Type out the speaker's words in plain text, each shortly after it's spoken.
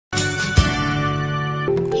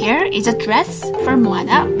Here is a dress for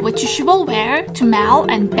Moana, which she will wear to Mal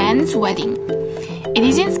and Ben's wedding. It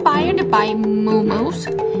is inspired by Muu Muus,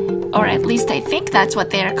 or at least I think that's what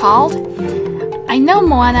they are called. I know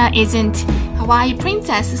Moana isn't Hawaii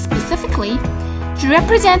princess specifically. She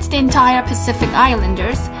represents the entire Pacific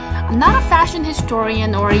Islanders. I'm not a fashion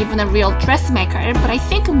historian or even a real dressmaker, but I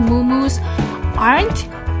think Muu Muus aren't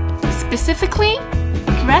specifically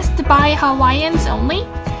dressed by Hawaiians only.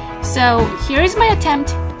 So here is my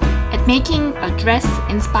attempt at making a dress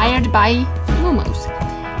inspired by Muu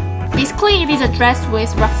Muus. Basically, it is a dress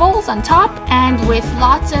with ruffles on top and with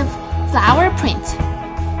lots of flower print.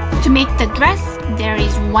 To make the dress, there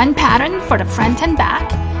is one pattern for the front and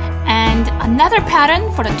back and another pattern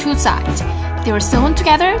for the two sides. They were sewn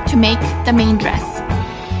together to make the main dress.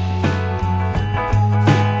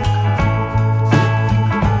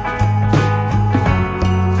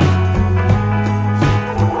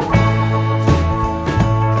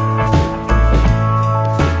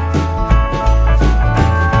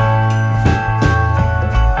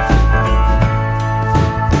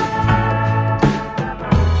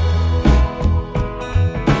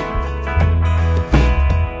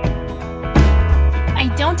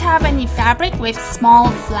 Have any fabric with small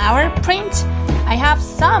flower print. I have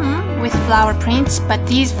some with flower print, but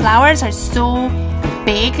these flowers are so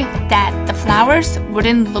big that the flowers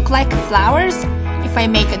wouldn't look like flowers if I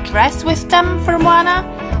make a dress with them for Moana.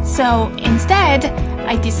 So instead,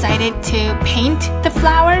 I decided to paint the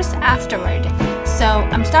flowers afterward. So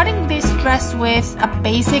I'm starting this dress with a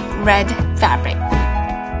basic red fabric.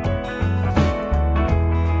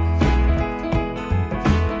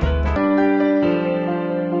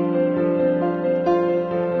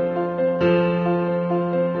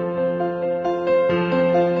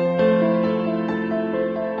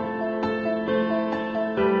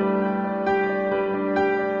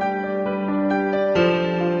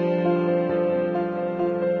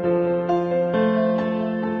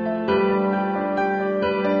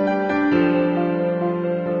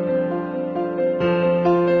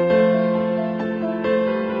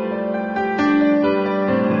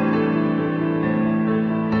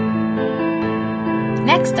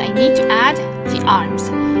 Next, I need to add the arms.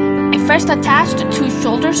 I first attached 2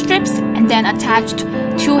 shoulder strips and then attached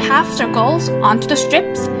 2 half circles onto the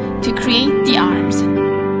strips to create the arms.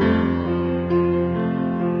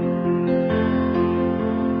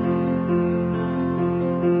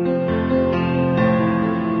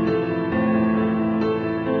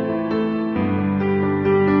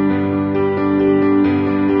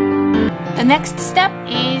 The next step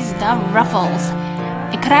is the ruffles.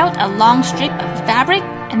 I cut out a long strip of fabric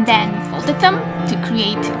and then folded them to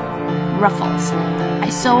create ruffles. I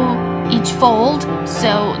sew each fold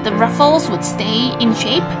so the ruffles would stay in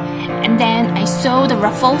shape, and then I sew the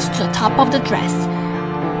ruffles to the top of the dress.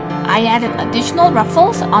 I added additional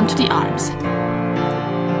ruffles onto the arms.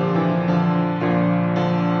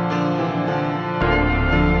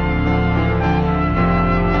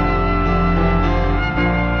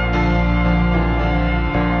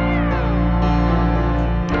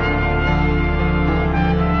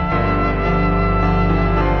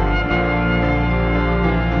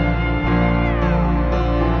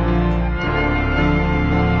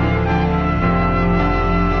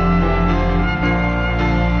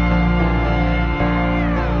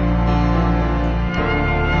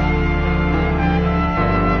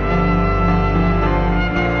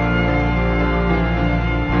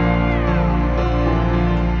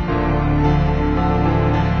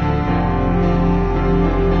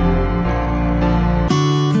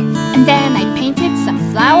 And then I painted some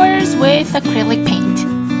flowers with acrylic paint.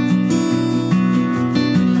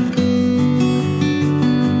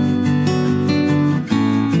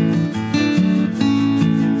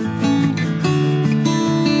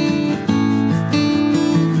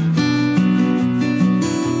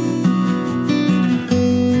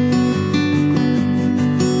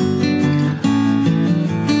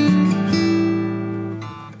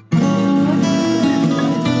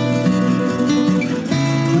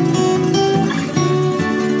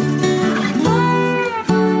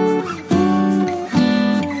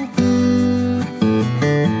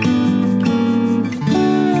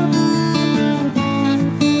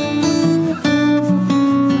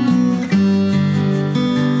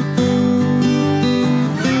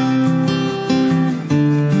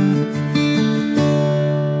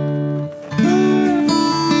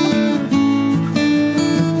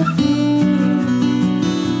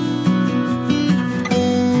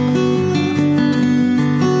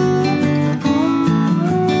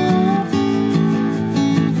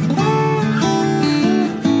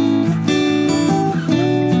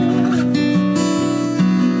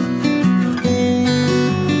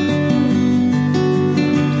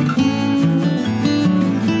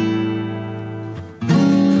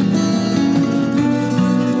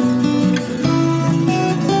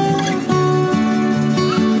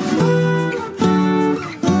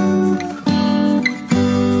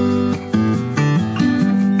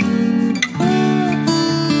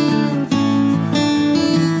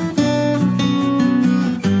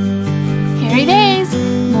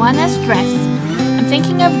 Moana's dress. I'm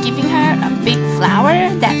thinking of giving her a big flower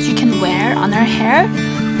that she can wear on her hair,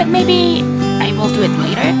 but maybe I will do it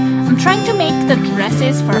later. I'm trying to make the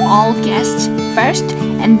dresses for all guests first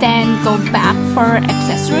and then go back for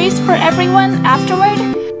accessories for everyone afterward.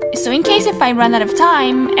 So in case if I run out of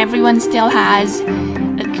time, everyone still has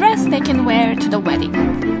a dress they can wear to the wedding.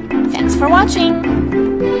 Thanks for watching!